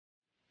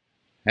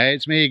Hey,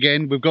 it's me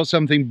again. We've got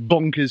something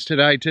bonkers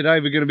today. Today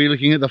we're going to be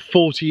looking at the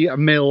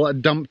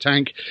 40mm dump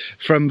tank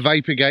from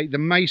Vapergate, the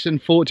Mason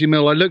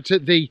 40mm. I looked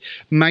at the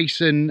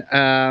Mason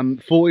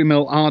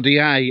 40mm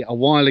RDA a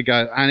while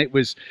ago and it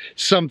was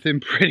something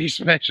pretty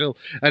special,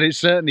 and it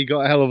certainly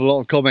got a hell of a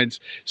lot of comments.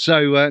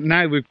 So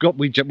now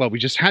we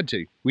just had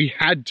to. We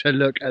had to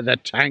look at the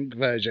tank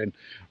version.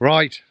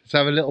 Right, let's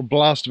have a little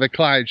blast of a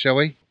cloud, shall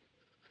we?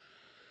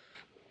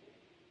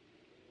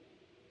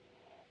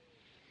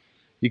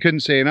 You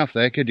couldn't see enough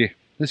there, could you?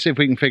 Let's see if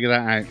we can figure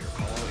that out.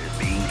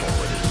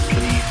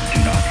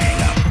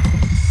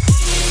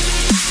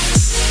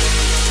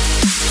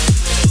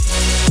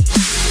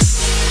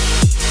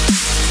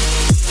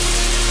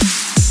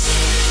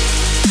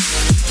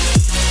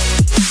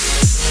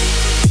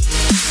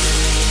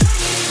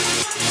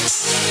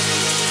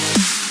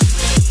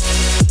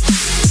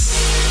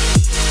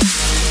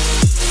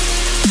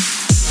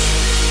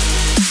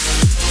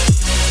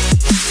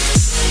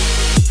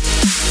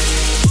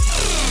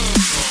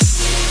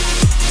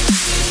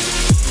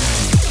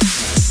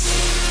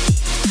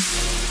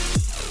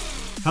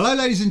 Hello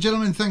ladies and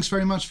gentlemen, thanks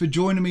very much for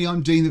joining me.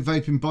 I'm Dean the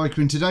Vaping Biker,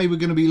 and today we're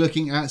going to be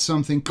looking at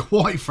something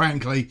quite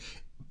frankly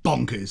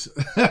bonkers.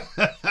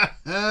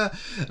 I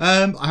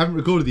haven't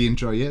recorded the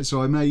intro yet,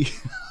 so I may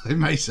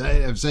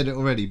say I've said it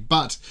already,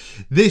 but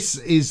this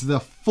is the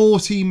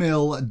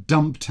 40mm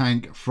dump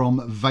tank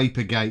from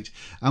Vapergate,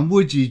 and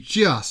would you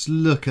just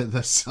look at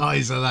the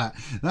size of that.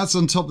 That's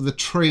on top of the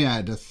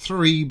Triad, a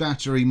 3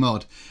 battery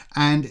mod,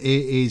 and it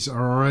is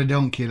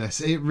redonkulous.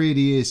 It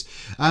really is.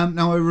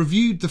 Now I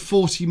reviewed the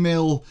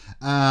 40mm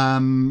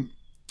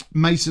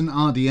Mason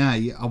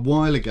RDA a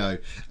while ago,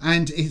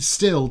 and it's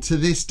still to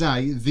this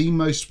day the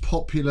most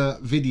popular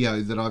video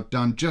that I've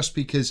done, just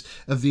because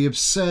of the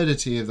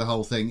absurdity of the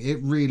whole thing. It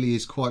really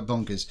is quite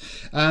bonkers,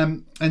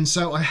 and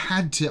so I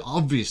had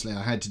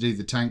to do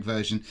the tank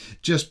version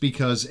just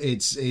because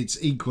it's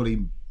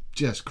equally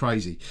just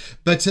crazy.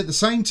 But at the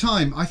same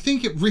time, I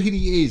think it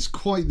really is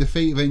quite the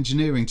feat of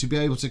engineering to be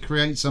able to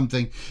create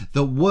something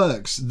that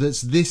works,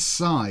 that's this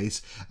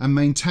size, and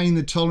maintain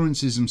the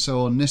tolerances and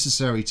so on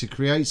necessary to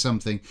create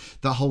something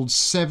that holds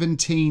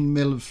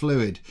 17mm of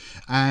fluid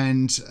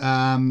and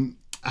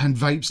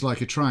vapes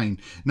like a train.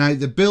 Now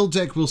the build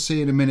deck we'll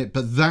see in a minute,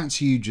 but that's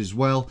huge as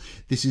well.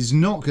 This is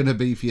not going to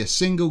be for your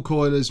single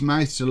coilers,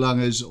 mouth to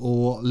lungers,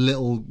 or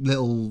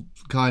little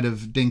kind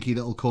of dinky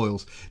little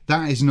coils.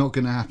 That is not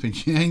going to happen.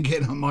 You ain't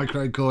getting a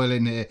micro coil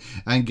in here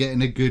and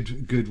getting a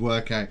good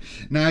workout.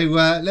 Now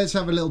let's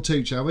have a little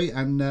toot, shall we,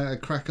 and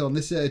crack on.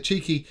 This is a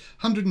cheeky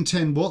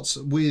 110 watts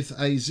with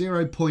a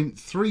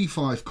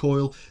 0.35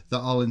 coil that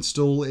I'll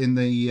install in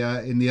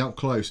the up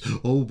close.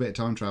 Oh, bit of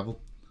time travel.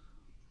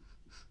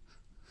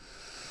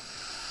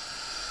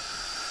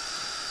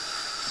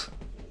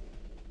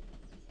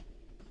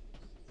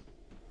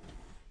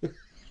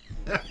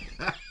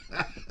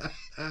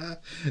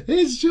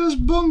 It's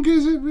just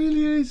bonkers, it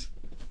really is.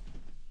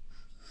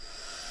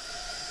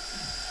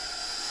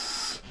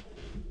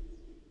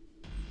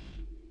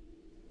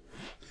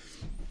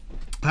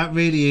 That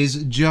really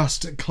is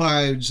just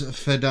clouds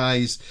for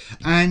days,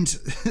 and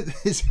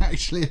it's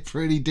actually a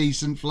pretty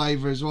decent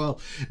flavour as well.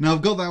 Now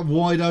I've got that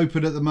wide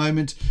open at the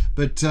moment,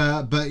 but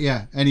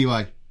yeah,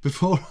 anyway,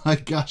 before I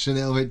gush a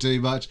little bit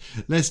too much,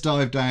 let's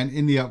dive down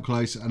in the up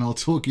close and I'll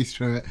talk you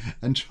through it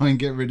and try and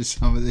get rid of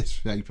some of this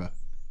vapour.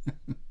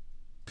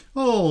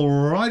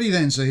 Alrighty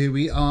then, so here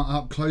we are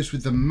up close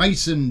with the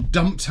Mason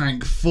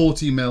Dumptank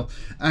 40mm,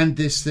 and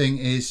this thing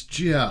is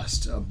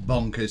just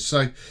bonkers.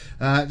 So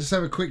just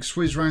have a quick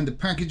swizz around the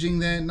packaging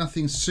there.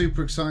 Nothing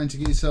super exciting to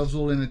get yourselves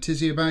all in a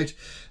tizzy about.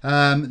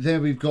 There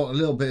we've got a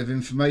little bit of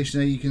information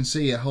there. You can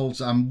see it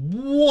holds a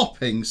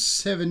whopping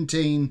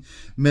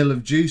 17mm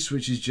of juice,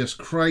 which is just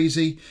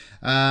crazy.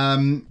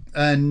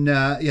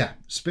 Yeah,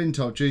 spin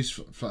top juice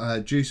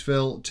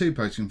fill,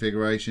 2-post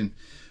configuration,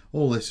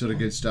 all this sort of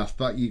good stuff.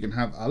 But you can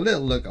have a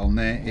little look on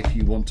there if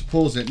you want to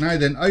pause it. Now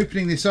then,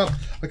 opening this up,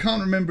 I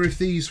can't remember if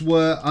these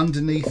were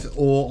underneath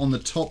or on the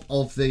top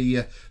of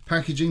the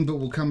packaging, but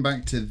we'll come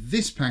back to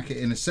this packet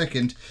in a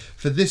second.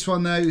 For this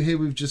one though, here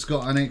we've just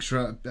got an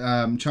extra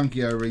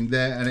chunky O-ring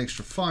there, an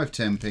extra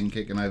 510 pin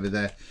kicking over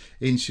there,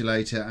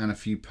 insulator, and a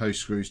few post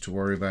screws to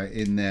worry about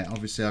in there.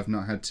 Obviously I've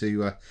not had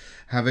to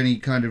have any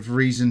kind of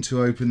reason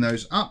to open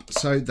those up,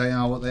 so they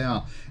are what they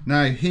are.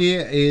 Now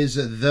here is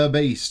the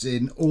beast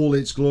in all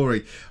its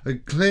glory.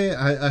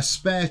 A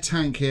spare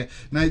tank here.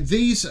 Now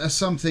these are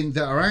something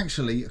that are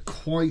actually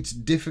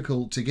quite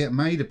difficult to get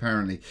made,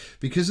 apparently,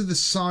 because of the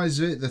size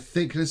of it, the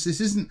thickness. This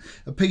isn't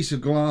a piece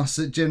of glass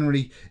that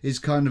generally is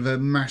kind of a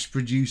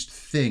mass-produced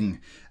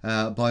thing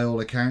by all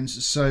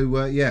accounts.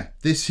 So yeah,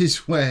 this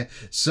is where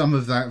some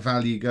of that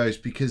value goes,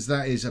 because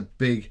that is a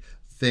big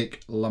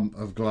thick lump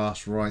of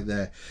glass right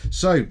there.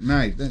 So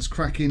now let's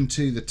crack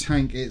into the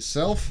tank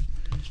itself.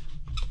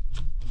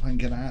 I can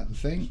get out of the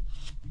thing.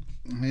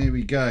 Here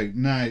we go.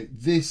 Now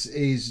this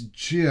is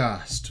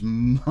just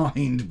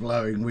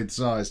mind-blowing with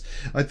size.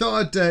 I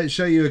thought I'd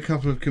show you a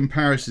couple of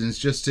comparisons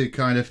just to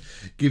kind of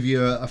give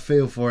you a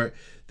feel for it.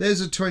 there's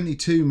a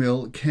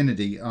 22mm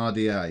Kennedy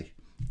RDA.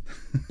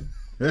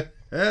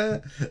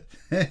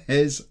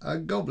 There's a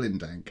goblin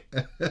tank.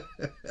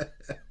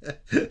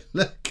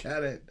 Look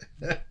at it.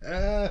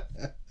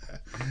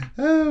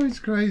 Oh, it's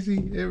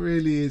crazy. It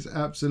really is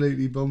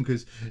absolutely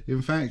bonkers.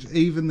 In fact,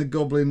 even the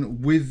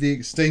goblin with the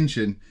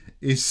extension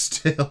is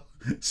still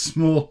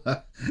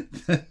smaller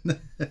than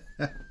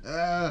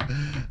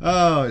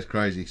oh, it's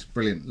crazy. It's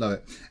brilliant. Love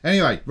it.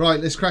 Anyway, right,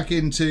 let's crack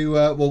into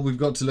what we've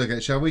got to look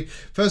at, shall we?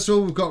 First of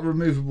all, we've got a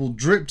removable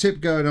drip tip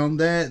going on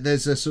there.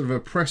 There's a sort of a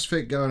press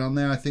fit going on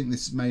there. I think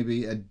this may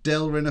be a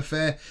Delrin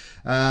affair,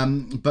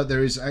 but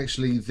there is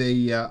actually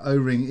the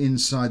O-ring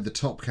inside the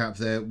top cap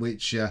there,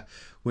 which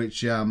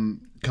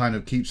kind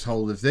of keeps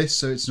hold of this,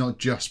 so it's not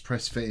just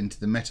press fit into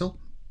the metal.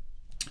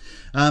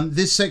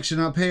 This section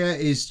up here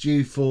is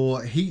due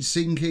for heat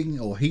sinking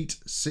or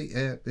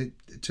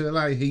to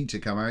allow heat to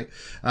come out,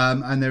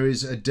 and there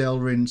is a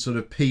Delrin sort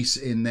of piece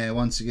in there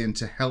once again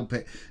to help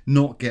it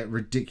not get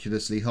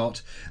ridiculously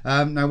hot.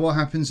 Now what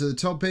happens at the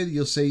top here,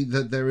 you'll see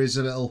that there is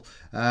a little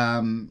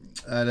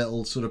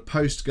sort of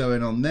post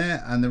going on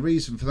there, and the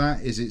reason for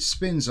that is it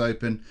spins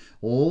open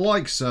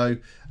like so.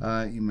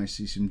 You may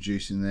see some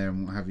juice in there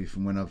and what have you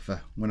from when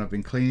I've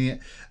been cleaning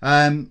it.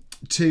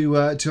 To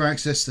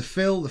access the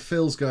fill. The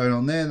fill's going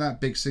on there, that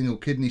big single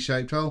kidney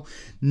shaped hole.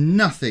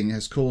 Nothing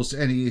has caused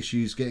any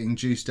issues getting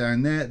juice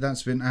down there.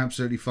 That's been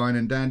absolutely fine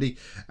and dandy,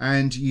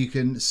 and you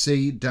can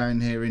see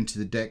down here into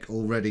the deck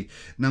already.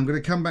 Now I'm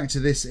going to come back to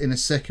this in a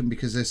second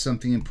because there's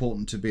something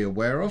important to be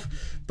aware of,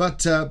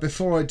 but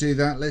before I do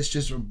that, let's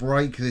just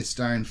break this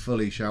down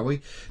fully, shall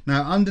we?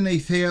 Now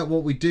underneath here,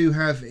 what we do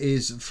have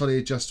is fully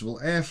adjustable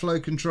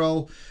airflow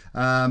control.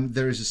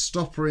 There is a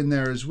stopper in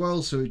there as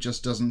well, so it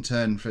just doesn't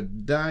turn for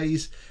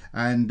days,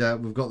 and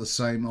we've got the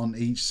same on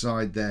each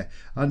side there.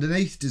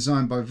 Underneath,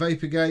 designed by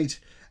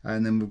Vapergate,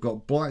 and then we've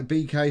got black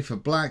BK for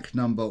black,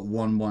 number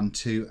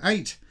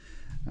 1128,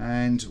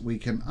 and we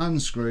can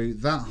unscrew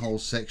that whole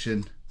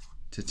section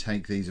to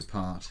take these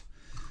apart.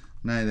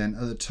 Now then,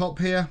 at the top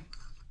here,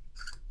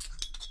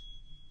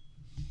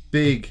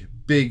 big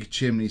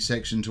chimney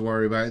section to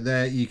worry about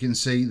there. You can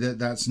see that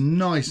that's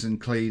nice and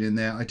clean in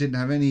there. I didn't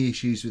have any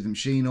issues with the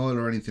machine oil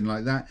or anything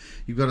like that.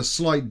 You've got a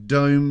slight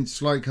dome,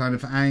 slight kind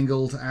of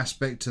angled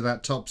aspect to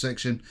that top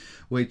section,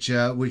 which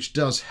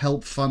does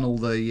help funnel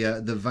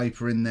the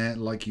vapor in there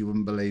like you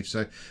wouldn't believe.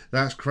 So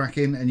that's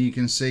cracking, and you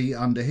can see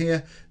under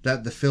here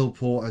that the fill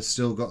port has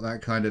still got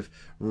that kind of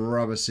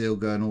rubber seal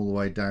going all the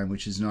way down,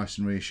 which is nice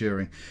and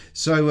reassuring.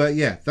 So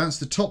yeah, that's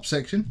the top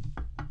section.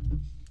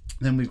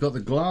 Then we've got the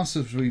glass,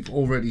 as we've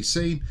already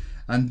seen,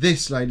 and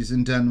this, ladies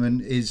and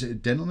gentlemen, is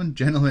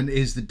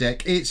the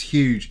deck. It's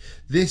huge.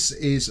 This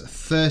is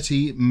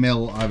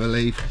 30mm, I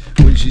believe,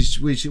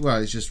 which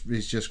well, it's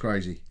just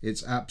crazy.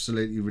 It's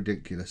absolutely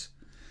ridiculous.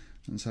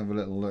 Let's have a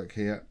little look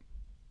here.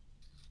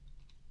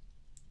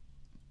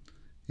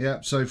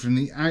 Yeah, so from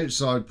the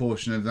outside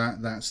portion of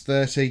that, that's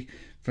 30.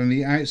 From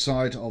the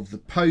outside of the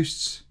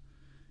posts,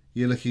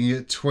 you're looking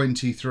at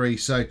 23.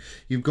 So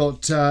you've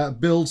got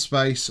build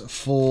space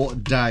for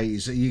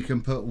days. You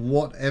can put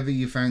whatever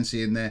you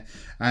fancy in there,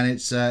 and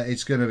it's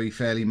going to be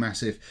fairly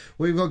massive.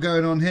 What we've got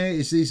going on here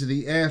is these are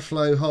the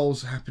airflow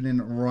holes happening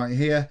right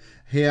here.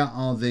 Here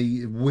are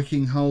the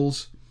wicking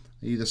holes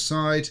either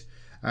side,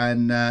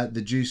 and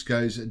the juice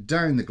goes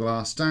down the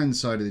glass, down the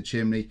side of the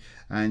chimney,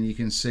 and you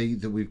can see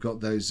that we've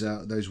got those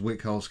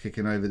wick holes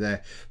kicking over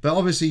there. But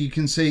obviously you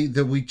can see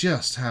that we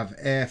just have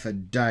air for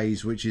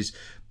days, which is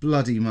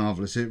bloody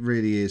marvellous. It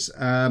really is.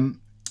 Well,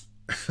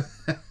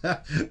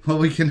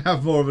 we can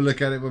have more of a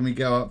look at it when we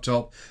go up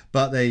top,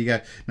 but there you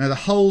go. Now the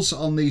holes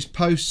on these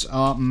posts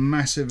are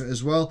massive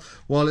as well.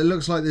 While it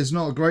looks like there's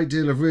not a great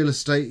deal of real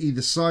estate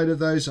either side of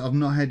those, I've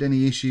not had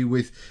any issue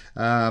with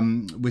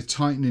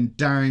tightening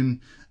down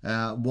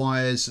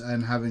wires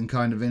and having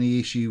kind of any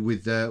issue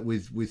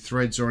with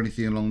threads or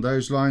anything along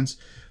those lines.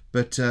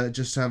 But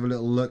just have a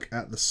little look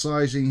at the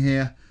sizing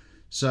here.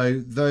 So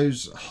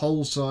those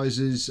hole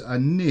sizes are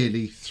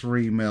nearly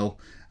 3mm,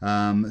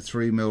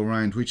 3mm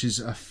round, which is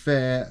a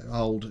fair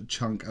old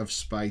chunk of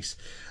space.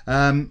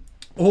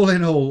 All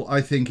in all,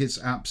 I think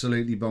it's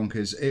absolutely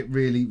bonkers. It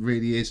really,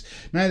 really is.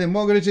 Now then,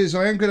 what I'm going to do is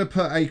I am going to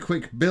put a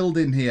quick build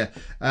in here,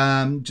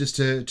 just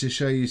to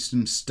show you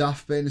some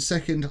stuff. But in a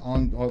second,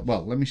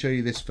 well, let me show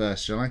you this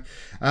first, shall I?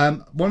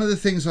 One of the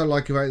things I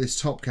like about this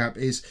top cap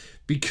is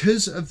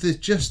because of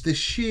just the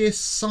sheer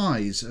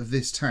size of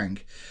this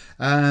tank,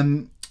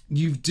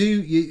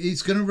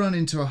 it's going to run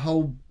into a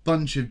whole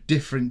bunch of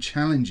different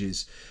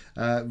challenges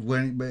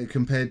when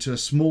compared to a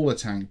smaller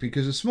tank,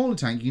 because a smaller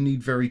tank you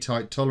need very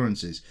tight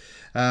tolerances,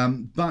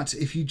 but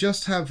if you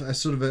just have a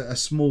sort of a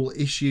small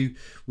issue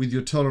with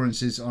your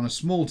tolerances on a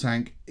small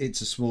tank,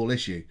 it's a small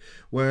issue.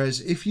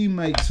 Whereas if you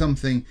make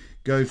something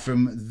go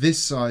from this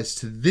size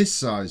to this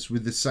size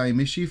with the same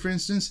issue, for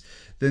instance,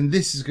 then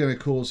this is going to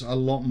cause a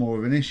lot more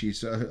of an issue.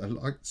 So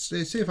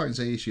see if I can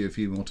say issue a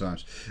few more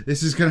times.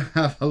 This is going to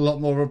have a lot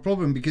more of a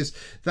problem, because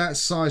that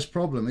size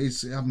problem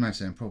is, I'm not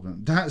saying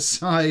problem, that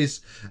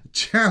size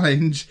challenge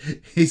flange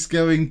is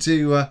going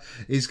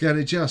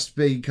to just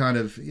be kind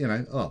of, you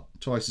know, oh,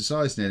 twice the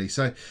size nearly.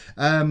 So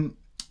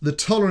the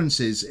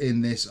tolerances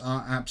in this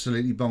are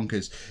absolutely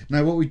bonkers.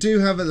 Now what we do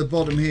have at the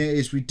bottom here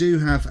is we do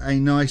have a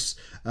nice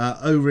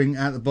O-ring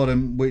at the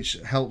bottom, which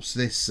helps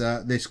this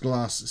this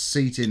glass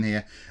seat in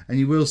here, and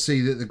you will see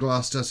that the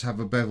glass does have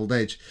a beveled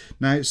edge.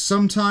 Now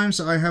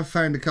sometimes I have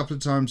found a couple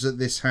of times that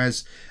this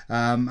has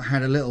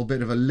had a little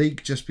bit of a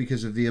leak just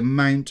because of the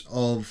amount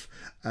of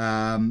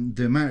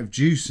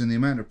juice and the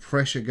amount of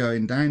pressure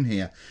going down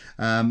here.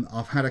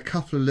 I've had a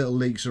couple of little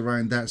leaks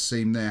around that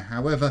seam there.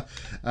 However,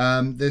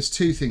 there's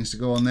two things to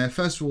go on there.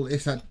 First of all,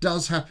 if that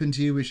does happen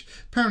to you, which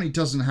apparently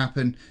doesn't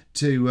happen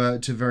to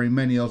very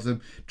many of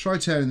them, try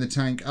turning the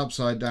tank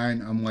upside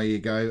down and away you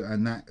go,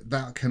 and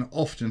that can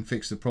often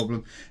fix the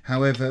problem.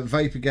 However,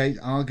 Vapergate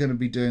are going to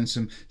be doing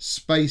some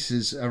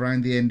spacers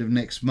around the end of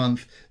next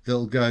month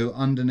that'll go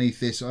underneath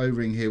this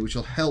O-ring here, which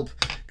will help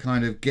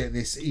kind of get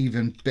this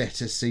even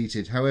better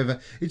seated. However,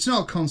 it's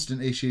not a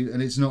constant issue,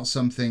 and it's not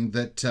something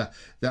that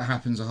that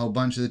happens a whole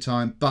bunch of the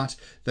time, but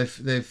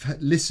they've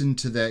listened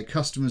to their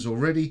customers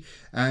already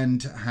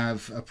and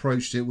have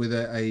approached it with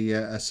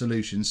a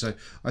solution. So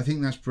I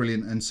think that's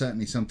brilliant and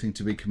certainly something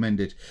to be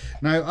commended.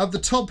 Now up the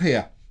top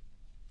here,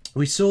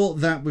 we saw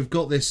that we've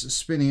got this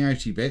spinning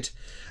outy bit.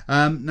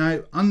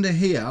 Now under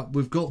here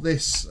we've got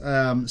this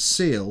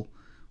seal,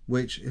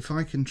 which if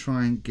I can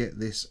try and get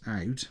this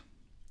out,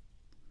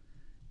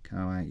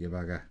 come out you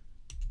bugger.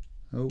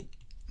 Oh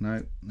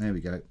no, there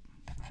we go.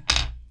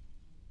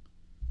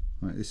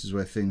 Right, this is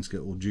where things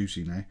get all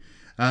juicy now.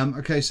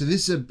 Okay, so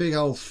this is a big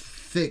old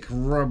thick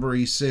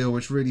rubbery seal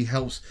which really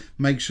helps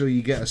make sure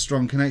you get a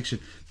strong connection.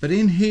 But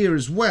in here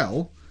as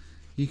well,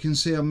 you can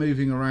see I'm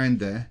moving around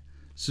there,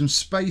 some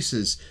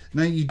spacers.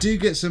 Now you do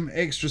get some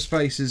extra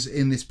spacers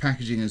in this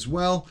packaging as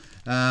well.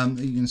 You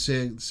can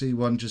see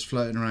one just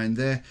floating around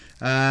there,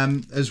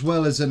 as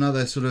well as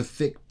another sort of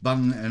thick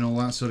bung and all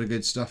that sort of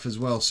good stuff as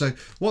well. So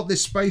what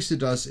this spacer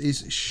does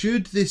is,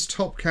 should this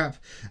top cap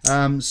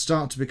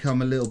start to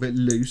become a little bit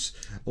loose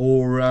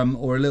or a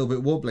little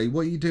bit wobbly,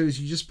 what you do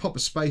is you just pop a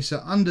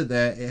spacer under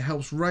there. It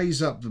helps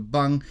raise up the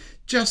bung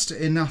just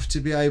enough to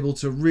be able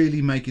to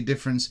really make a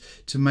difference,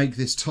 to make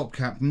this top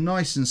cap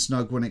nice and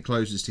snug when it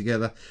closes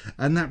together.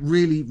 And that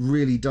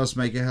really does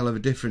make a hell of a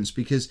difference,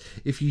 because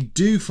if you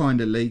do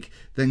find a leak,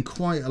 then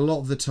quite a lot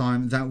of the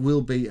time that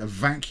will be a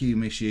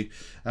vacuum issue.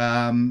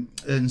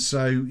 And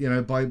so, you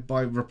know,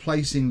 by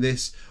replacing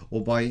this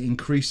or by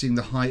increasing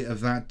the height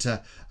of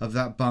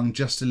that bung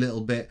just a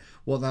little bit,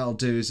 what that'll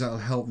do is that'll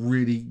help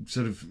really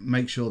sort of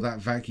make sure that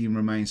vacuum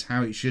remains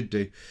how it should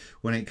do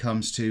when it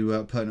comes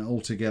to putting it all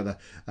together.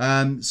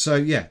 So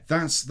yeah,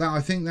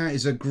 I think that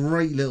is a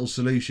great little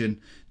solution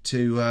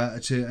to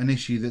an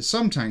issue that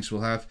some tanks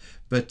will have,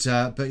 but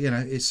you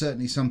know, it's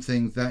certainly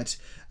something that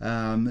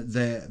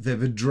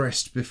they've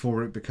addressed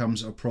before it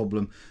becomes a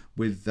problem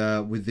with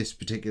this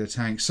particular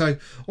tank. So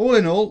all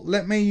in all,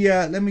 let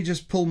me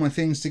just pull my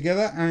things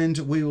together and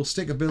we will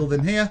stick a build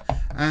in here,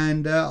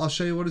 and I'll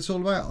show you what it's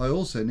all about. I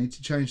also need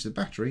to change the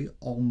battery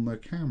on the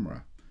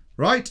camera.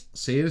 Right,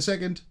 see you in a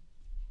second.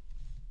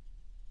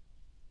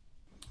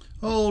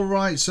 All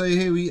right, so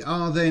here we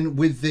are then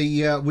with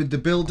the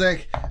build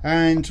deck,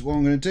 and what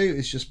I'm going to do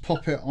is just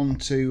pop it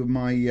onto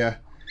my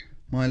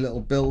my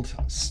little build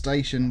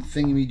station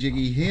thingy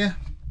jiggy here.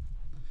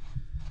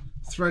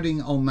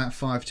 Threading on that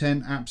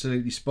 510,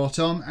 absolutely spot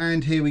on,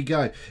 and here we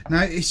go.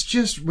 Now it's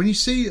just, when you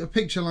see a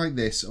picture like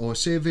this or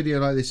see a video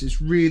like this, it's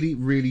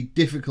really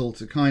difficult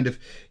to kind of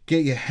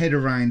get your head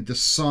around the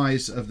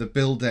size of the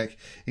build deck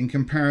in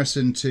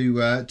comparison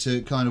to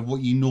kind of what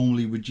you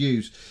normally would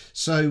use.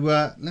 So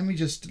let me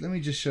just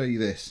show you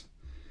this,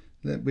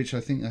 which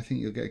I think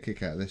you'll get a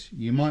kick out of this.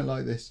 You might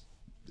like this.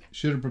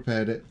 Should have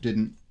prepared it,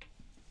 didn't.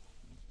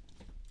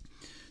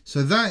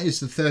 So that is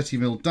the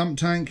 30mm dump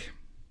tank.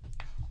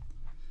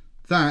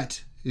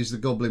 That is the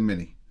Goblin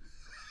Mini.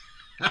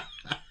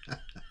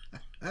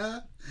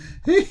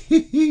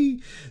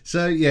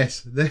 So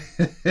yes, the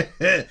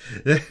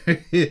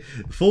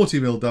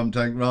 40mm dump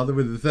tank rather,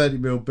 with the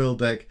 30mm build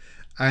deck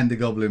and the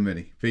Goblin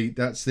Mini.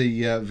 That's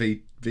the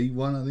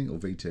V1 I think, or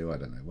V2, I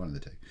don't know, one of the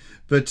two.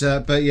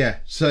 But yeah,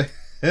 so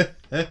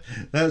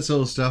that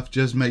sort of stuff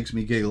just makes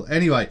me giggle.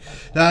 Anyway,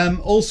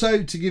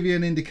 also to give you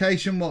an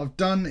indication, what I've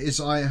done is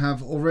I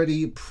have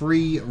already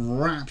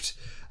pre-wrapped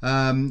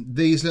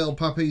these little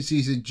puppies.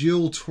 These are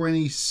dual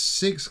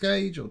 26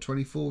 gauge or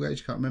 24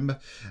 gauge, can't remember,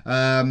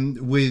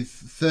 with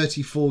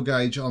 34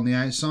 gauge on the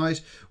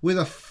outside with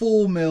a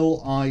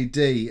 4mm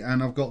ID,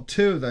 and I've got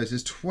two of those.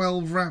 There's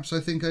 12 wraps I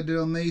think I did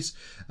on these,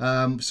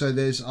 so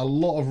there's a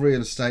lot of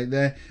real estate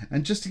there.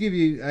 And just to give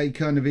you a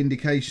kind of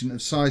indication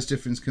of size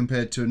difference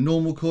compared to a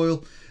normal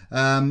coil,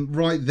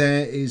 Right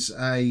there is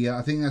a,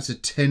 I think that's a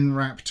 10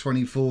 wrap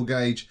 24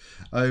 gauge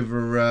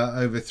over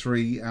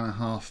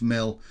 3.5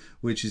 mil,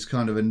 which is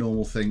kind of a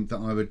normal thing that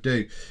I would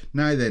do.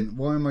 Now then,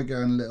 why am I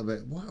going a little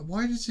bit,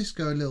 why does this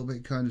go a little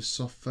bit kind of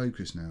soft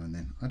focus now and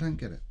then? I don't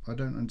get it. I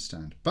don't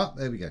understand. But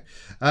there we go.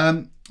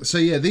 So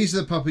yeah, these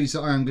are the puppies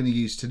that I am going to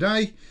use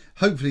today.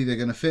 Hopefully they're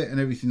going to fit and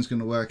everything's going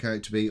to work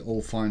out to be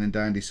all fine and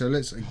dandy. So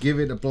let's give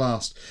it a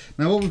blast.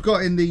 Now what we've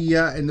got in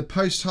the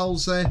post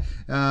holes there,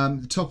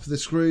 the top of the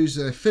screws,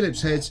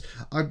 Phillips heads.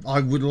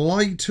 I would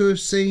like to have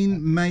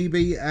seen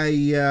maybe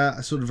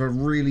a sort of a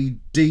really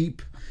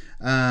deep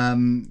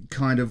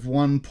kind of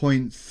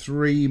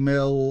 1.3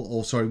 mil,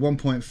 or sorry,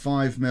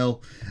 1.5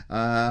 mil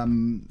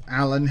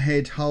Allen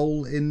head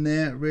hole in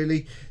there,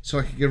 really, so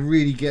I could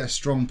really get a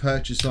strong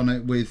purchase on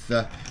it with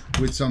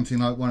something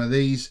like one of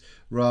these,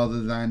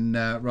 rather than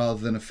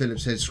a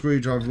Phillips head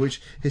screwdriver,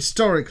 which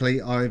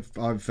historically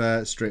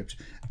I've stripped.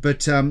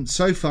 But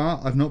so far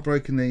I've not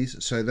broken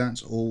these, so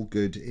that's all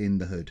good in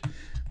the hood.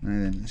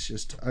 Now then, let's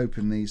just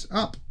open these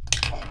up.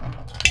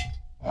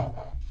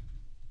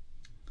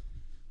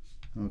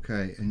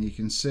 Okay, and you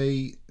can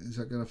see, is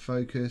that going to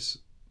focus?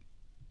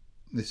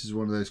 This is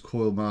one of those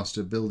Coil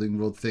Master building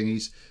rod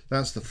thingies.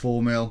 That's the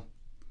 4 mil,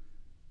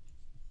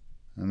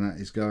 and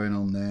that is going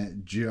on there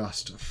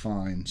just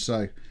fine.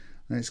 So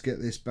let's get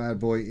this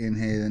bad boy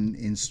in here and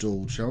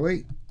installed, shall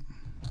we?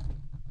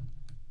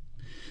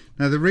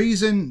 Now the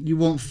reason you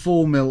want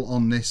 4 mil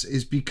on this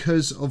is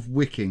because of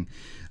wicking.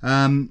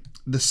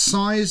 The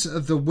size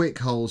of the wick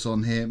holes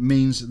on here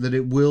means that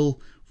it will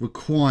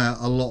require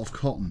a lot of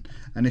cotton,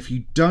 and if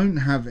you don't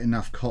have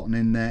enough cotton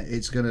in there,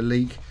 it's going to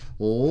leak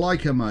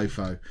like a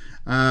mofo.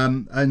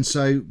 And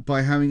so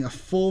by having a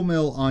 4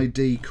 mil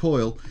ID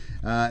coil,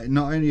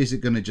 not only is it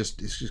going to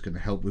it's just going to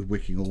help with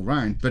wicking all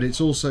round, but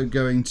it's also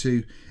going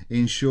to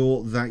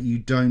ensure that you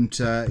don't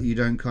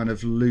kind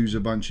of lose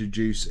a bunch of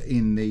juice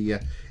in the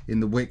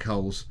wick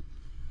holes.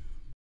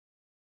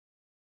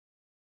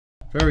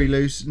 Very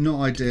loose, not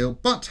ideal,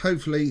 but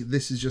hopefully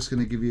this is just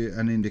going to give you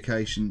an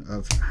indication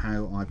of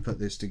how I put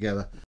this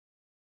together.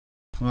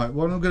 Right,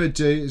 what I'm going to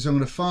do is I'm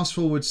going to fast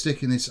forward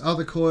sticking this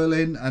other coil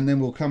in, and then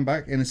we'll come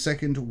back in a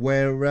second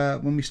where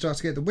when we start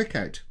to get the wick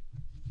out.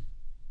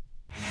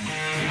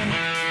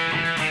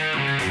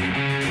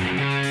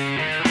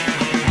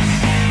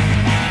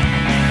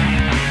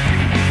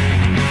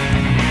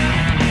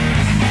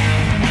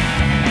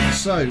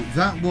 So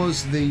that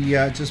was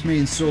the just me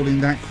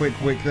installing that quick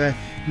wick there.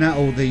 Now,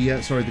 or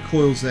the sorry, the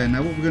coils there.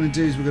 Now what we're going to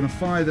do is we're going to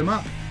fire them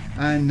up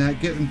and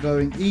get them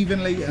going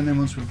evenly, and then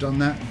once we've done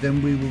that,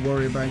 then we will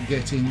worry about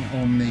getting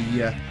on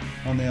the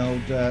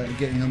old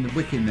getting on the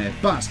wick in there.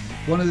 But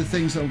one of the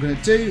things that I'm going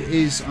to do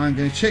is I'm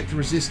going to check the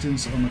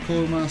resistance on the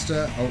Coil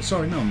Master. Oh,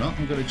 sorry, no, I'm not.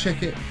 I'm going to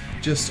check it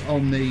just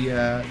on the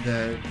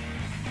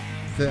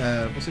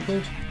what's it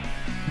called?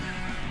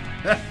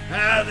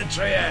 The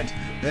Triad.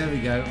 There we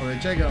go. I'm going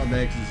to check it on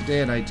there because it's a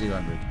DNA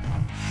 200.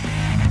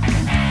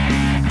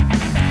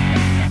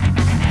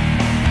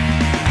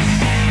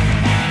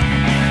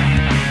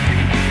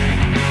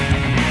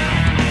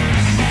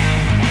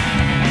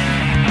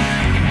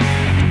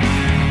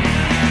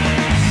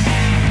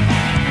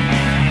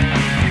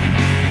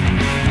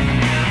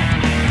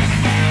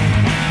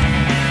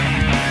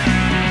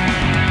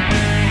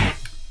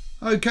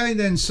 Okay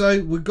then,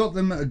 so we've got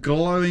them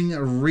glowing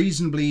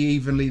reasonably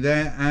evenly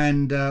there,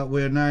 and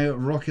we're now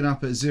rocking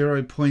up at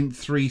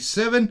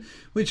 0.37,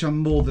 which I'm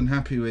more than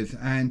happy with.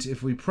 And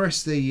if we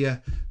press the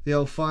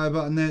old fire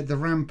button there, the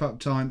ramp up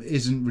time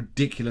isn't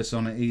ridiculous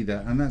on it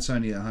either, and that's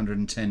only at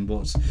 110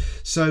 watts.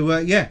 So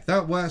yeah,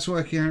 that's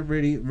working out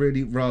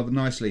really rather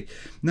nicely.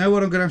 Now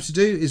what I'm going to have to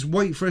do is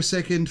wait for a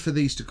second for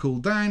these to cool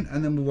down,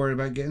 and then we'll worry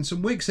about getting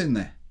some wicks in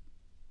there.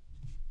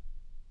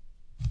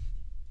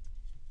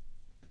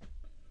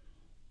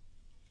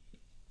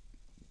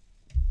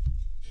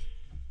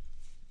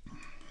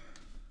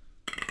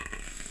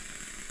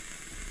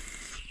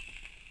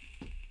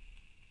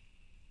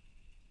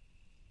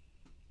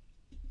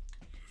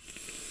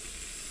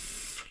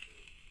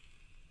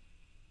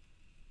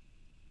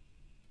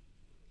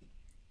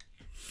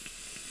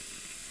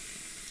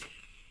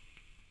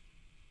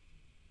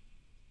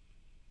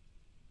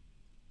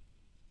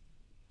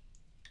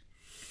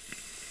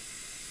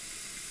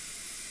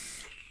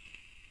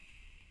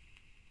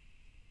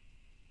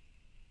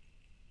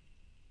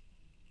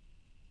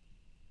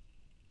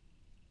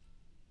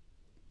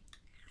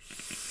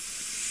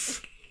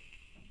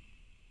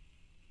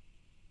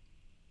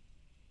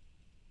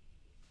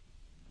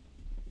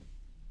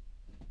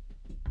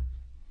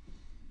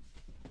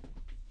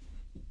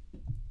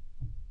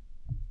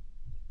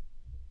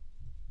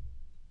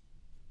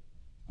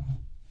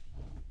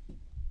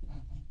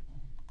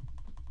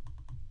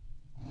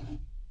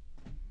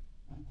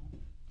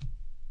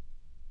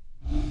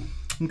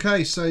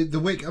 Okay, so the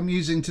wick I'm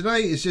using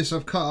today is just,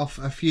 I've cut off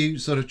a few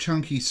sort of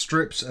chunky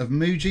strips of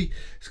Muji.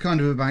 It's kind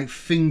of about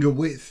finger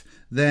width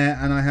there,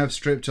 and I have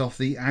stripped off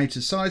the outer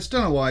sides.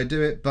 Don't know why I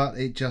do it, but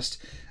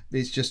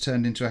it's just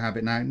turned into a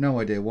habit now. No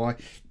idea why.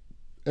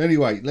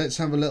 Anyway, let's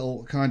have a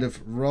little kind of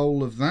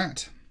roll of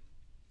that.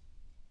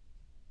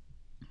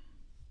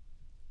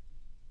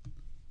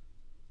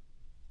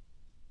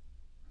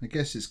 I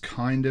guess it's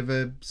kind of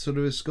a sort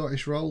of a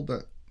Scottish roll,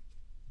 but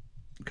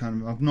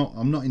kind of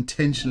I'm not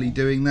intentionally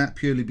doing that,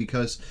 purely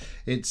because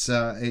it's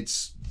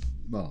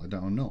well,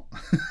 I'm not.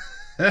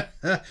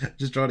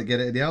 Just trying to get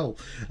it in the hole.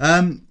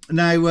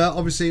 Now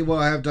obviously what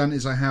I have done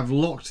is I have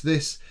locked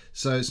this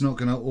so it's not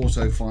going to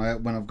auto fire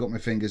when I've got my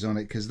fingers on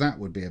it, because that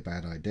would be a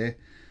bad idea.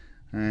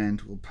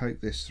 And we'll poke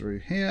this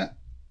through here.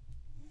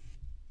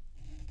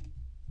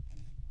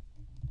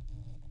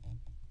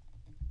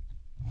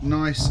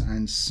 Nice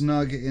and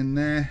snug in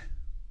there.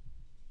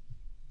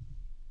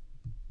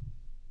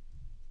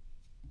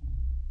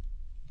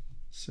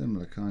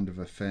 Similar kind of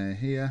affair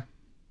here.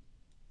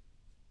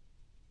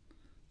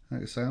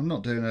 Like I say, I'm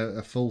not doing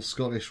a full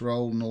Scottish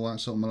roll and all that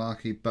sort of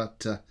malarkey,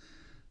 but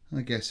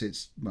I guess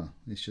it's, well,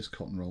 it's just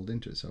cotton rolled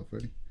into itself,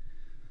 really.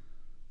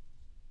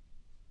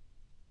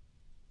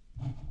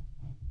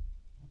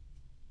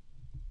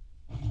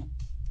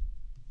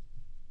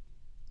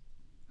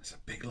 It's a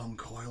big long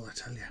coil, I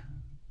tell you.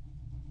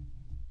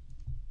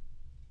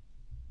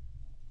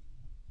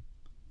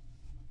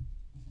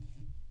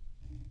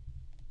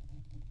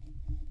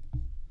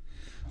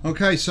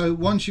 Okay, so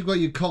once you've got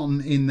your cotton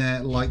in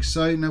there like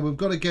so, now we've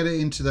got to get it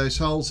into those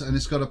holes and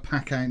it's got to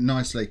pack out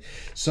nicely.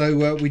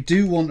 So we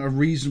do want a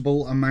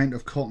reasonable amount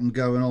of cotton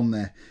going on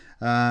there.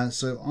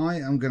 So I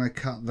am going to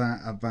cut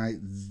that about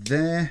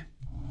there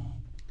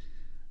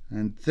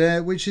and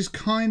there, which is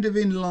kind of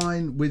in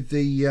line with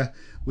the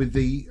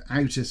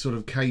outer sort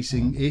of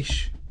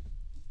casing-ish.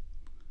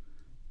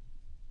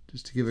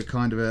 Just to give a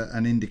kind of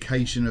an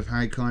indication of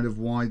how kind of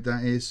wide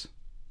that is.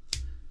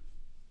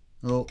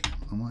 Oh,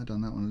 I might have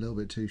done that one a little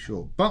bit too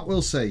short, but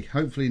we'll see.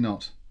 Hopefully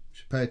not.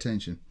 Should pay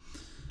attention.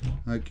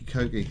 Okie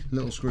dokie,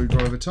 little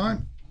screwdriver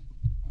time.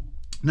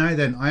 Now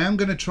then, I am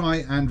going to try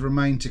and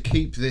remain to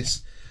keep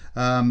this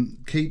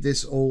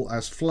all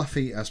as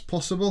fluffy as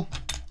possible.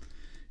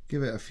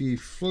 Give it a few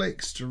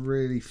flicks to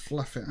really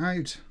fluff it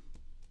out.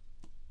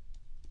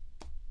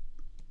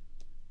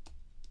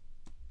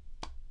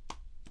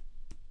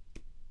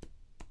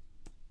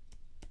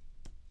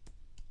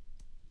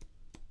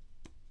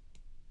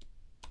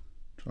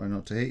 Try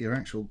not to hit your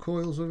actual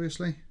coils,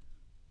 obviously.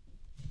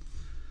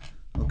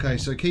 Okay,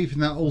 so keeping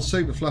that all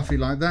super fluffy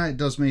like that, it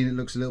does mean it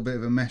looks a little bit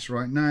of a mess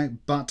right now,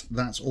 but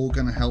that's all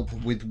going to help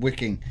with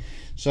wicking.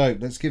 So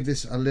let's give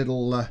this a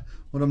little,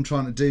 what I'm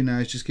trying to do now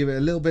is just give it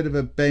a little bit of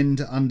a bend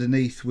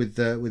underneath with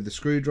the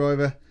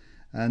screwdriver,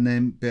 and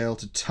then be able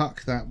to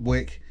tuck that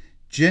wick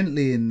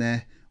gently in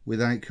there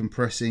without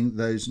compressing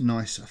those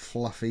nice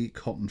fluffy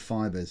cotton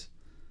fibres.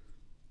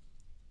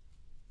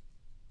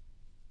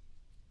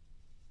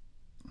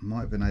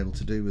 Might have been able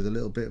to do with a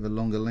little bit of a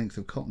longer length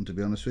of cotton, to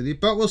be honest with you,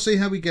 but we'll see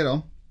how we get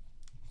on.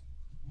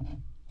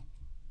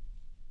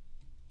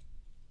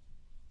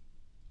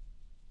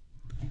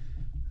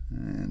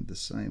 And the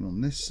same on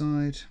this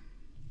side.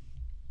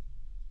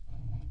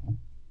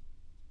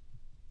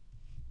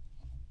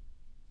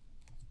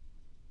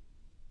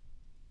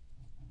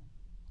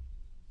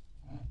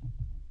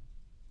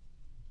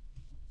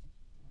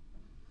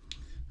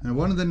 Now,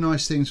 one of the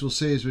nice things we'll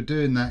see as we're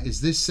doing that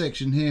is this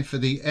section here for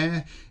the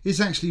air is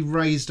actually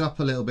raised up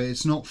a little bit.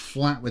 It's not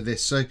flat with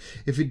this. So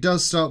if it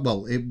does start,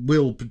 well, it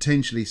will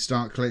potentially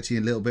start collecting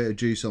a little bit of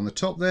juice on the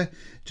top there,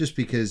 just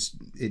because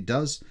it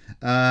does,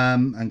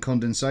 and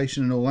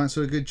condensation and all that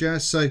sort of good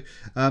jazz. So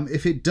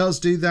if it does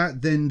do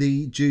that, then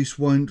the juice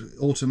won't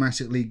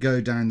automatically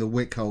go down the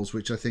wick holes,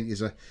 which I think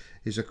is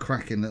a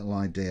cracking little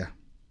idea.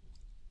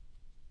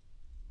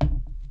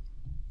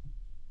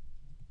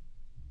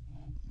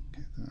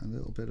 A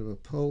little bit of a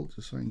pull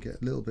just so I can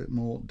get a little bit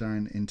more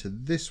down into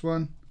this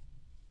one.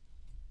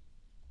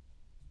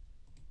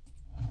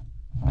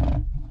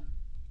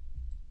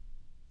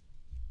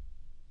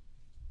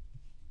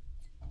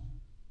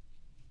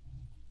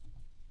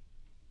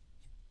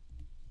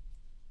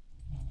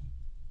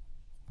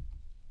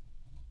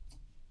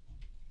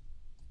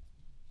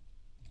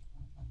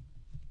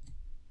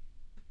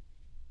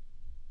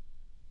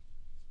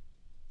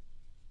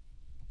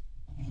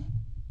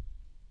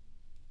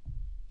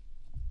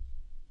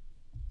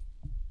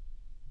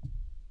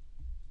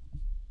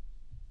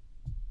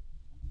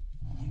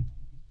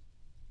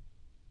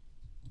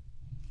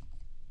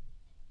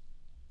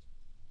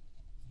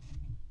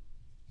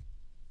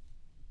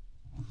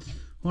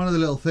 One of the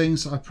little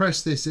things, I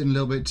press this in a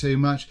little bit too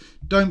much.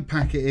 Don't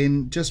pack it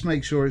in, just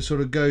make sure it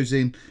sort of goes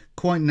in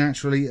quite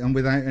naturally and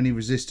without any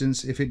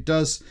resistance. If it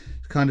does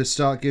kind of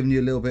start giving you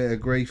a little bit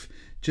of grief,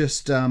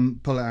 just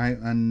pull it out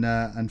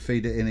and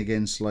feed it in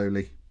again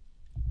slowly.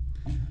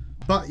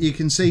 But you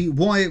can see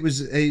why it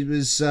was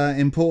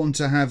important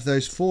to have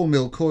those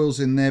 4mm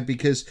coils in there,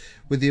 because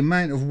with the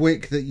amount of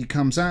wick that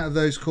comes out of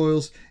those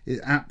coils,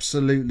 it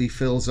absolutely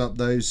fills up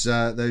those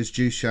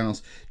juice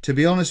channels. To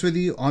be honest with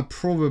you, I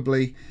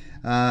probably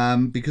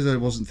because I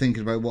wasn't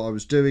thinking about what I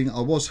was doing.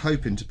 I was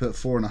hoping to put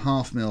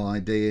 4.5mm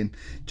ID in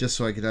just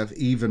so I could have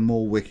even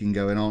more wicking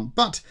going on,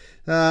 but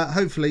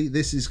hopefully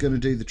this is going to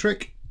do the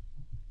trick.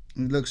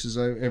 It looks as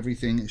though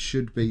everything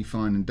should be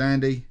fine and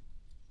dandy.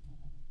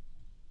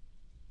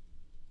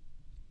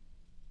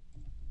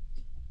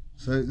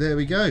 So there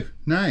we go.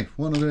 Now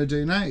what I'm going to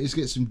do now is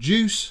get some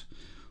juice.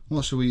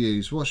 What shall we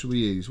use? What shall we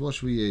use? What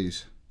shall we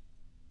use?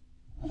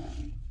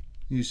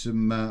 Use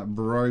some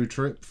Bro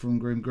Trip from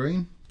Grim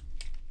Green.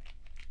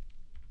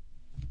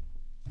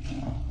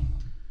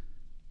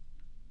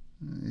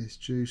 This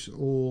juice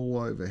all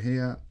over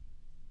here.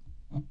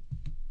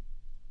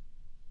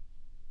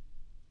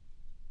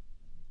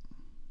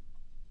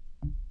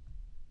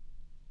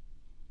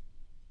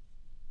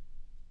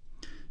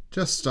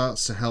 Just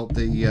starts to help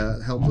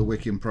the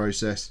wicking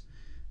process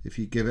if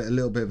you give it a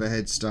little bit of a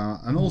head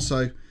start. And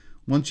also,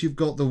 once you've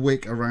got the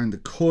wick around the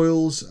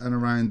coils and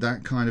around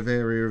that kind of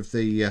area of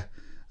the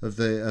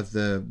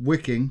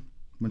wicking,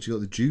 once you've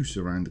got the juice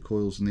around the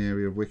coils in the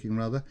area of wicking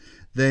rather,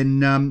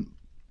 then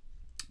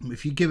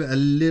if you give it a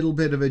little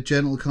bit of a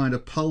gentle kind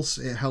of pulse,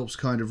 it helps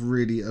kind of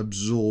really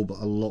absorb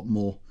a lot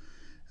more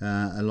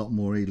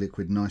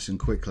e-liquid nice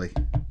and quickly.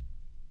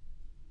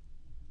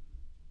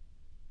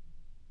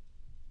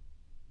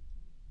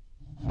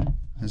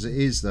 As it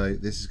is though,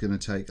 this is going to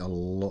take a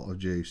lot of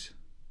juice.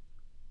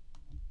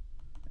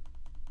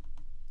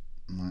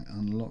 I might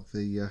unlock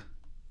the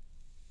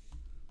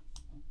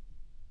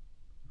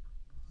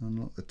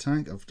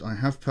tank. I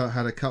have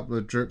had a couple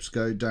of drips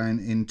go down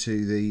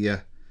into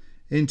the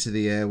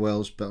air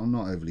wells, but I'm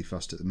not overly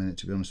fussed at the minute,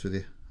 to be honest with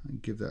you. I'll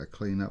give that a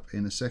clean up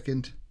in a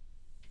second.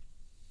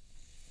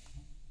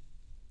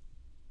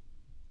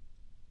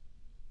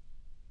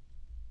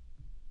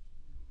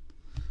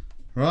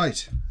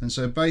 Right, and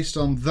so based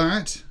on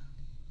that,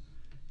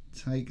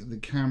 take the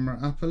camera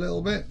up a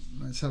little bit.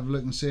 Let's have a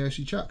look and see how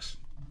she chucks.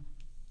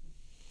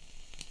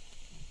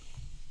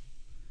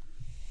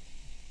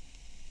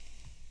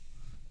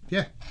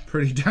 Yeah,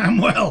 pretty damn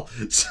well.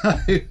 So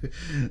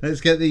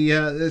let's get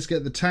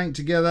the tank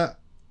together,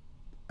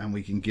 and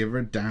we can give her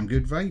a damn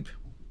good vape.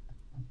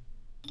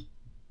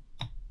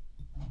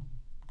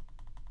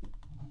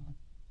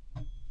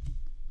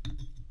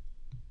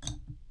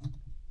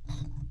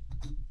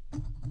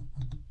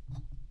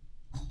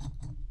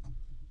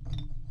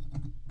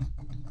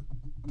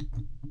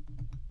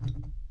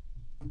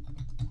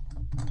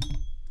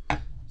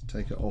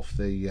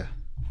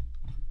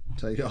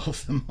 Take it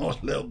off the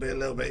mod a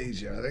little bit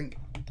easier, I think.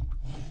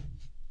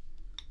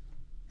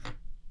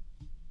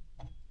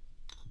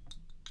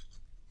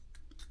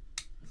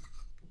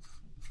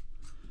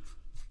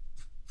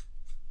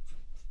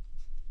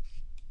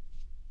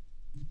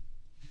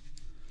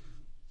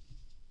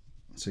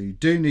 So you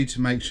do need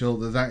to make sure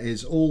that that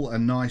is all a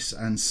nice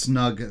and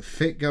snug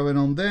fit going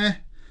on there.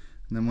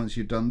 And then once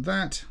you've done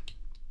that,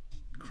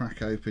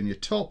 crack open your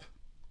top.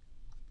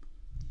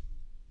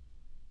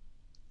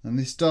 And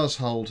this does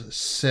hold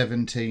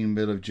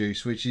 17ml of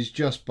juice, which is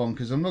just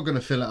bonkers. I'm not going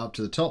to fill it up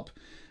to the top,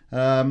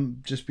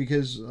 just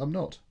because I'm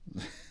not.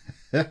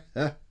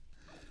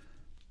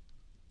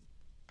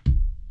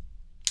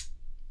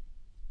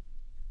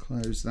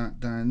 Close that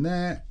down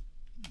there.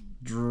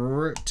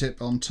 Drip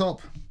tip on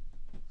top.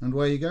 And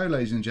away you go,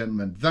 ladies and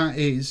gentlemen. That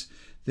is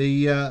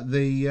the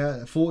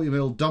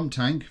 40ml dump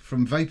tank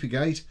from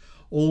Vapergate,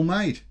 all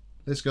made.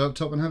 Let's go up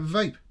top and have a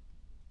vape.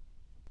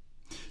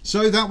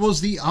 So that was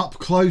the up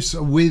close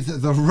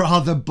with the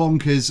rather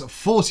bonkers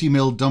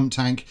 40ml dump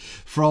tank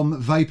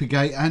from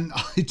Vapergate, and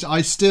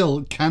I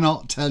still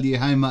cannot tell you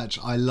how much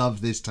I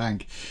love this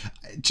tank.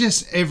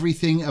 Just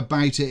everything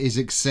about it is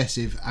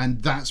excessive,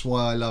 and that's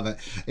why I love it.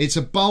 It's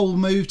a bold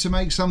move to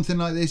make something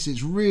like this.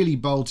 It's really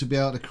bold to be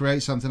able to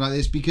create something like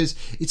this because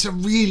it's a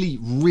really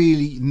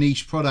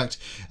niche product.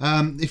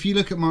 If you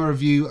look at my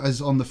review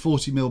as on the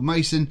 40ml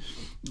Mason,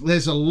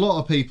 there's a lot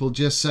of people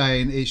just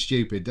saying it's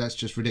stupid, that's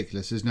just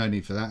ridiculous, there's no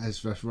need for that,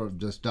 it's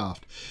just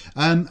daft.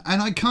 And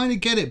I kind of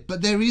get it,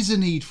 but there is a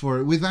need for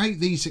it. Without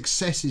these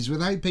excesses,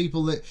 without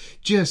people that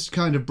just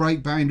kind of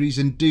break boundaries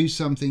and do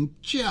something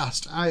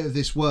just out of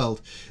this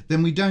world,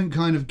 then we don't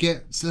kind of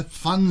get the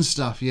fun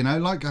stuff, you know,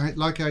 like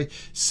I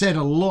said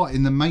a lot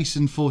in the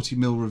Mason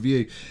 40ml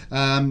review.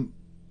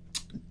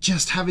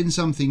 Just having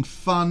something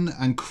fun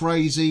and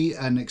crazy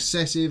and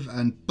excessive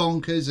and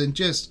bonkers and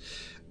just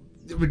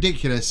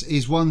ridiculous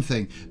is one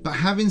thing, but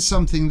having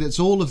something that's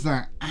all of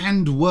that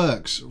and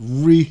works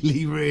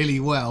really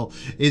well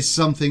is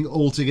something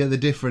altogether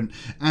different.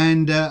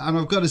 And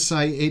I've got to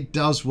say, it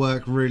does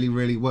work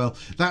really well.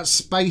 That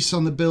space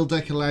on the build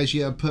deck allows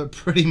you to put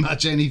pretty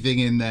much anything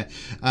in there,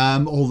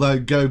 although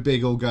go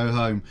big or go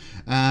home.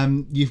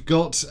 You've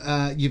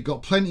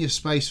got plenty of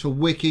space for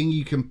wicking.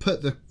 You can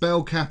put the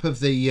bell cap of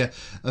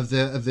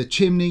the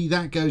chimney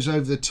that goes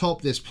over the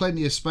top. There's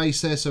plenty of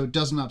space there, so it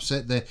doesn't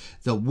upset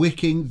the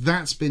wicking. That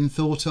that's been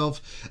thought of,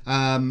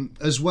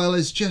 as well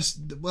as just,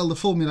 well, the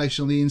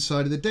formulation on the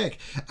inside of the deck.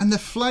 And the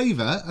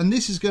flavour, and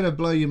this is going to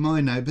blow your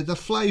mind now, but the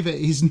flavour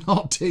is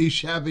not too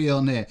shabby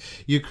on here.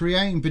 You're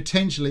creating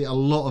potentially a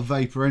lot of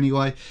vapour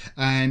anyway,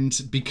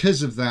 and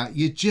because of that,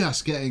 you're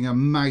just getting a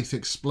mouth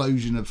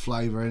explosion of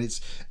flavour, and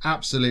it's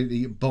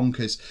absolutely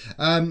bonkers.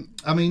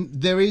 I mean,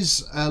 there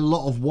is a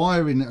lot of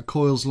wiring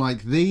coils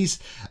like these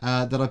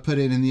that I put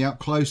in the up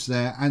close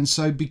there, and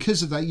so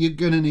because of that, you're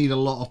going to need a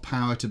lot of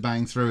power to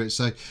bang through it.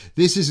 So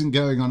this isn't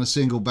going on a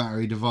single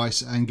battery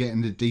device and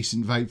getting a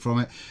decent vape from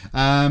it,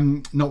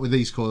 not with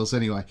these coils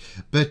anyway.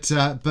 But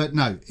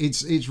no,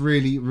 it's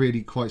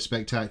really quite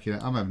spectacular.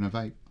 I'm having a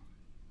vape.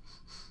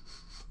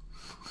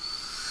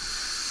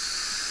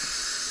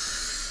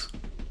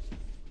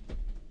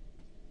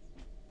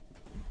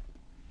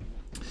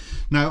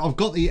 Now I've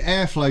got the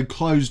airflow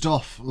closed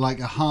off like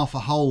half a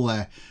hole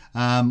there,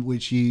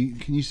 which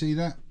can you see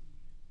that?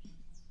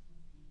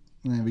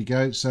 There we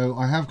go. So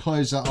I have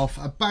closed that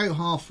off about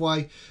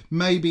halfway,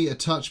 maybe a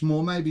touch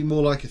more, maybe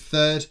more like a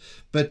third.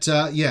 But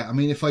yeah, I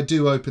mean, if I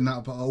do open that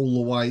up all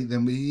the way,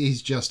 then it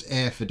is just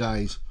air for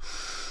days.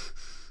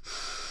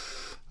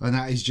 And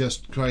that is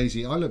just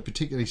crazy. I look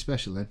particularly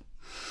special then.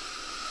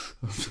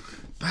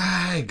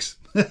 Bags!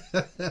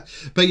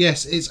 But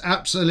yes, it's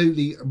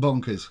absolutely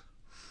bonkers.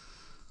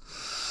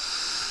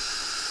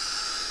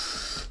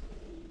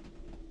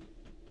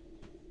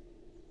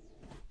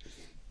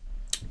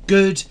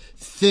 Good,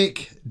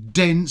 thick,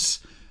 dense,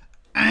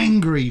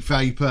 angry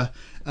vapour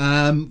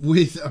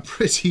with a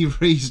pretty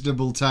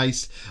reasonable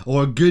taste,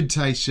 or a good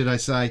taste, should I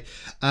say.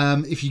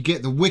 If you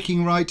get the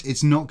wicking right,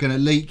 it's not going to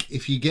leak.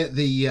 If you get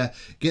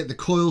the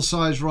coil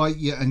size right,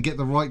 and get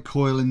the right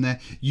coil in there,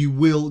 you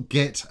will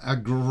get a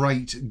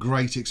great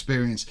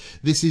experience.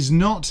 This is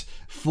not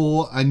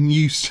for a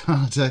new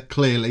starter,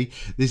 clearly.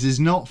 This is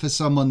not for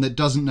someone that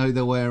doesn't know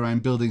their way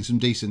around building some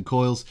decent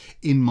coils,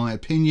 in my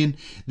opinion.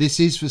 This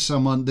is for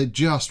someone that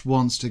just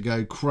wants to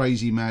go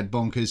crazy mad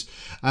bonkers.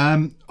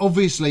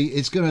 Obviously,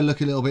 it's going to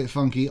look a little bit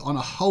funky on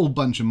a whole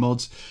bunch of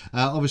mods.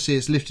 Obviously,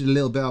 it's lifted a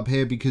little bit up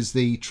here because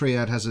the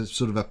Triad has a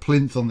sort of a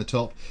plinth on the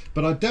top,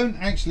 but I don't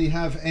actually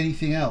have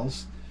anything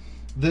else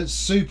that's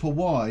super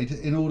wide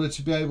in order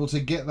to be able to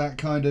get that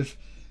kind of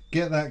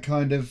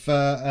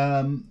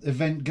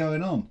event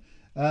going on.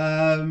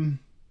 I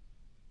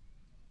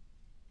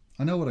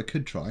know what I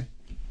could try.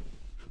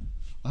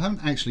 I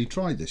haven't actually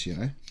tried this, you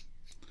know,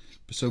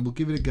 so we'll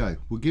give it a go.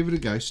 We'll give it a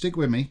go. Stick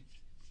with me.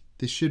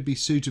 This should be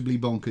suitably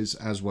bonkers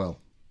as well.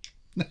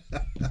 I'm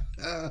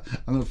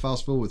going to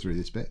fast forward through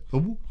this bit.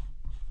 Ooh.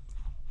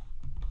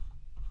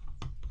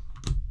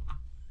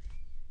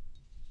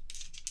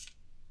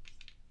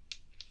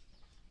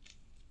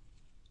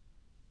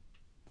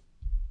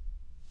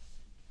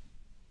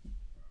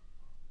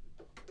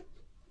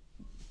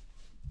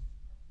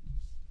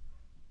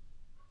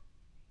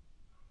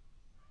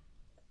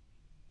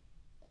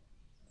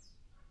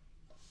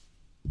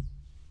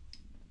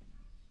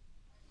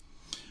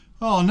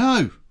 Oh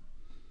no!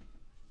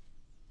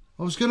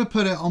 I was going to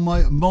put it on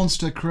my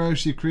Monster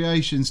Corrosive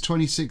Creations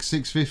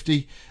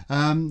 26650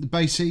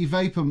 Bay City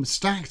Vapor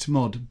stacked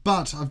mod,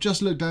 but I've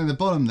just looked down the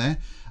bottom there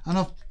and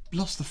I've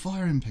lost the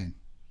firing pin.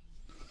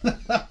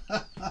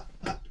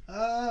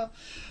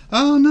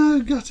 Oh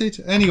no, got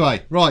it.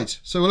 Anyway, right,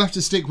 so we'll have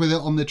to stick with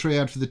it on the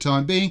Triad for the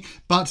time being,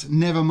 but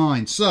never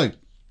mind. So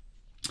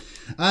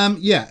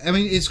yeah, I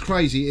mean, it's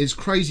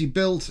crazy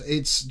built,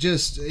 it's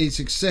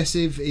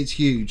excessive, it's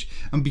huge,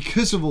 and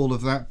because of all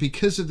of that,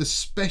 because of the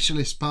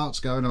specialist parts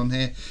going on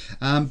here,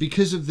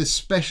 because of the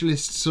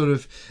specialist sort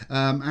of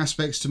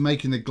aspects to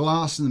making the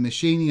glass and the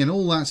machining and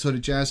all that sort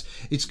of jazz,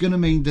 it's going to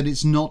mean that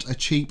it's not a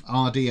cheap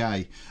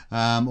RDA,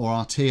 or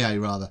RTA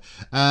rather.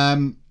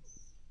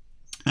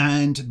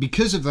 And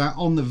because of that,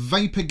 on the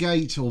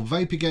Vapergate or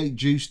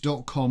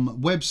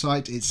vapergatejuice.com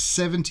website, it's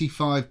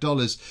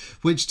 $75,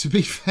 which, to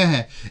be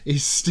fair,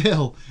 is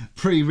still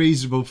pretty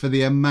reasonable for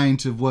the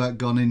amount of work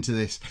gone into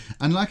this.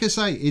 And like I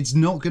say, it's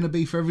not going to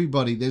be for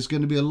everybody. There's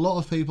going to be a lot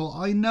of people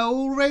I know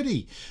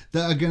already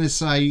that are going to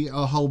say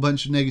a whole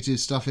bunch of negative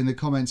stuff in the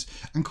comments.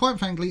 And quite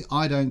frankly,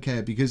 I don't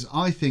care, because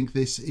I think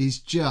this is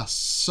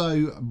just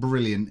so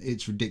brilliant.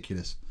 It's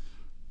ridiculous.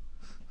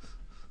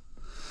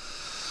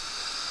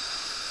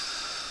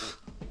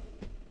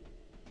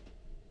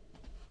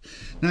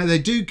 Now, they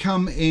do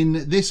come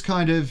in this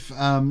kind of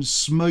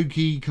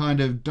smoky, kind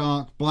of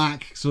dark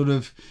black, sort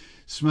of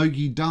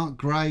smoky dark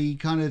grey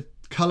kind of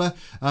colour,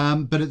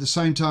 but at the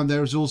same time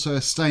there is also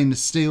a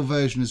stainless steel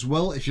version as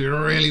well if you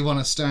really want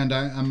to stand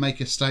out and make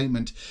a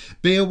statement.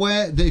 Be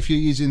aware that if you're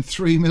using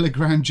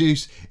 3mg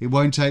juice, it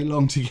won't take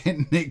long to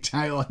get nicked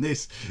out on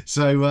this,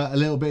 so a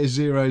little bit of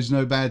zero is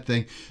no bad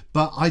thing.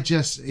 But I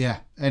just,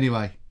 yeah,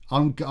 anyway,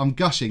 I'm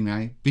gushing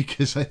now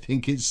because I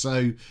think it's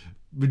so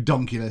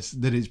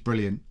redonkulous that it's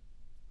brilliant.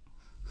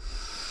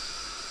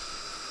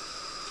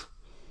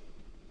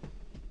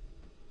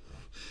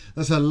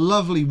 That's a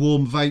lovely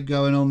warm vape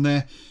going on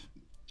there.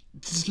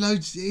 Just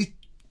loads.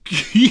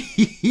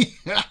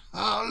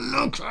 Oh,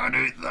 look at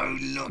it though,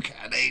 look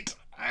at it.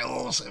 How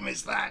awesome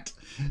is that?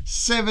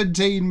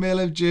 17 mil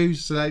of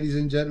juice, ladies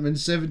and gentlemen,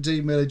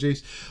 17 mil of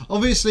juice.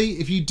 Obviously,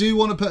 if you do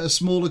want to put a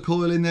smaller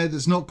coil in there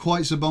that's not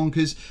quite so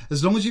bonkers,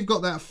 as long as you've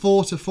got that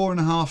 4 to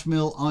 4.5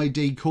 mil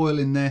ID coil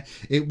in there,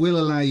 it will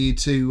allow you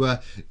to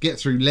get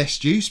through less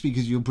juice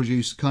because you'll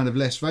produce kind of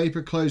less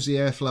vapor, close the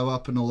airflow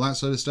up and all that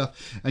sort of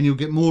stuff, and you'll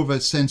get more of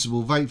a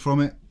sensible vape from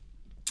it.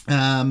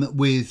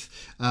 With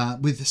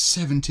the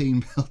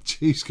 17 mil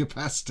juice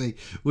capacity,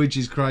 which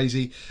is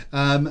crazy,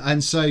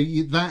 and so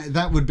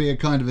that would be a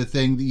kind of a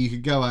thing that you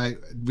could go out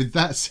with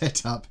that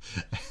setup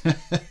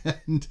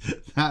and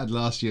that'd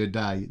last you a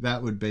day.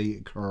 That would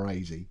be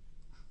crazy.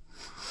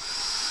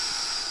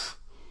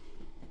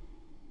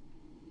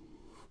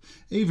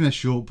 Even a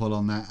short pull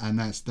on that, and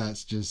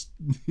that's just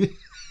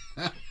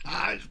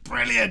it's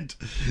brilliant.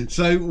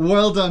 So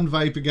well done,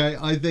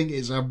 Vapergate. I think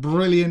it's a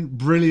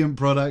brilliant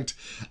product.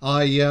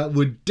 I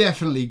would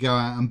definitely go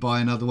out and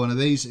buy another one of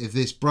these if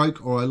this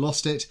broke or I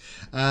lost it,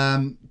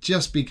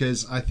 just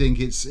because I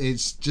think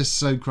it's just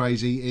so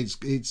crazy.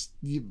 It's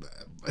any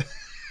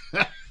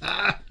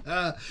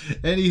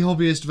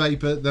hobbyist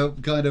vapor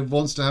that kind of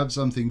wants to have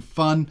something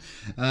fun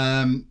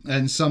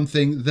and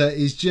something that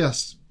is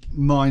just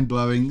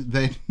mind-blowing,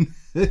 then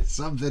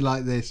something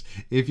like this,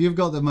 if you've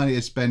got the money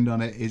to spend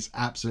on it, it's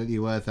absolutely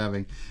worth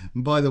having.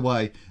 And by the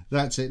way,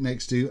 that's it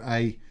next to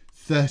a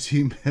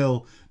 30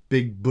 mil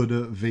Big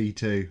Buddha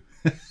V2.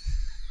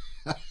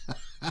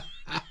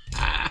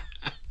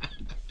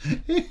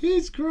 It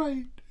is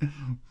great.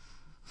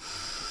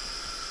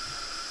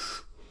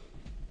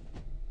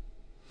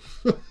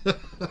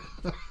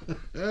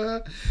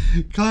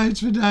 Clients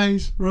for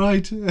days,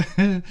 right?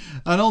 And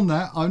on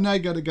that, I'm now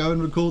going to go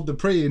and record the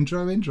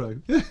pre-intro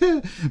intro.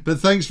 But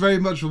thanks very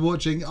much for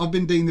watching. I've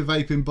been Dean the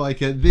Vaping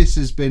Biker. This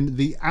has been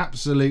the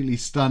absolutely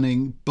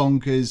stunning,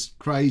 bonkers,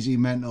 crazy,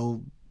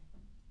 mental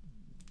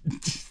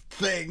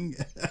thing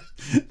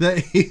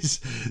that is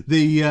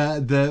the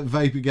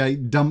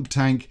Vapergate dump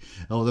tank,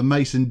 or the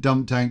Mason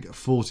Dumptank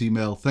 40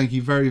 mil. Thank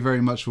you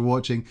very much for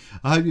watching.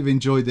 I hope you've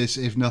enjoyed this,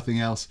 if nothing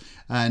else,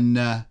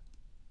 and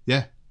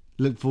yeah,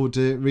 look forward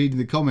to reading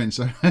the comments.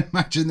 I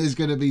imagine there's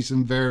going to be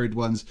some varied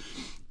ones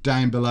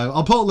down below.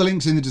 I'll put all the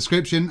links in the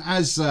description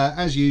as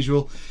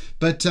usual.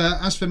 But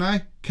as for now,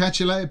 catch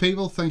you later,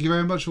 people. Thank you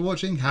very much for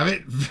watching. Have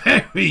it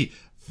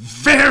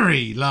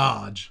very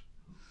large.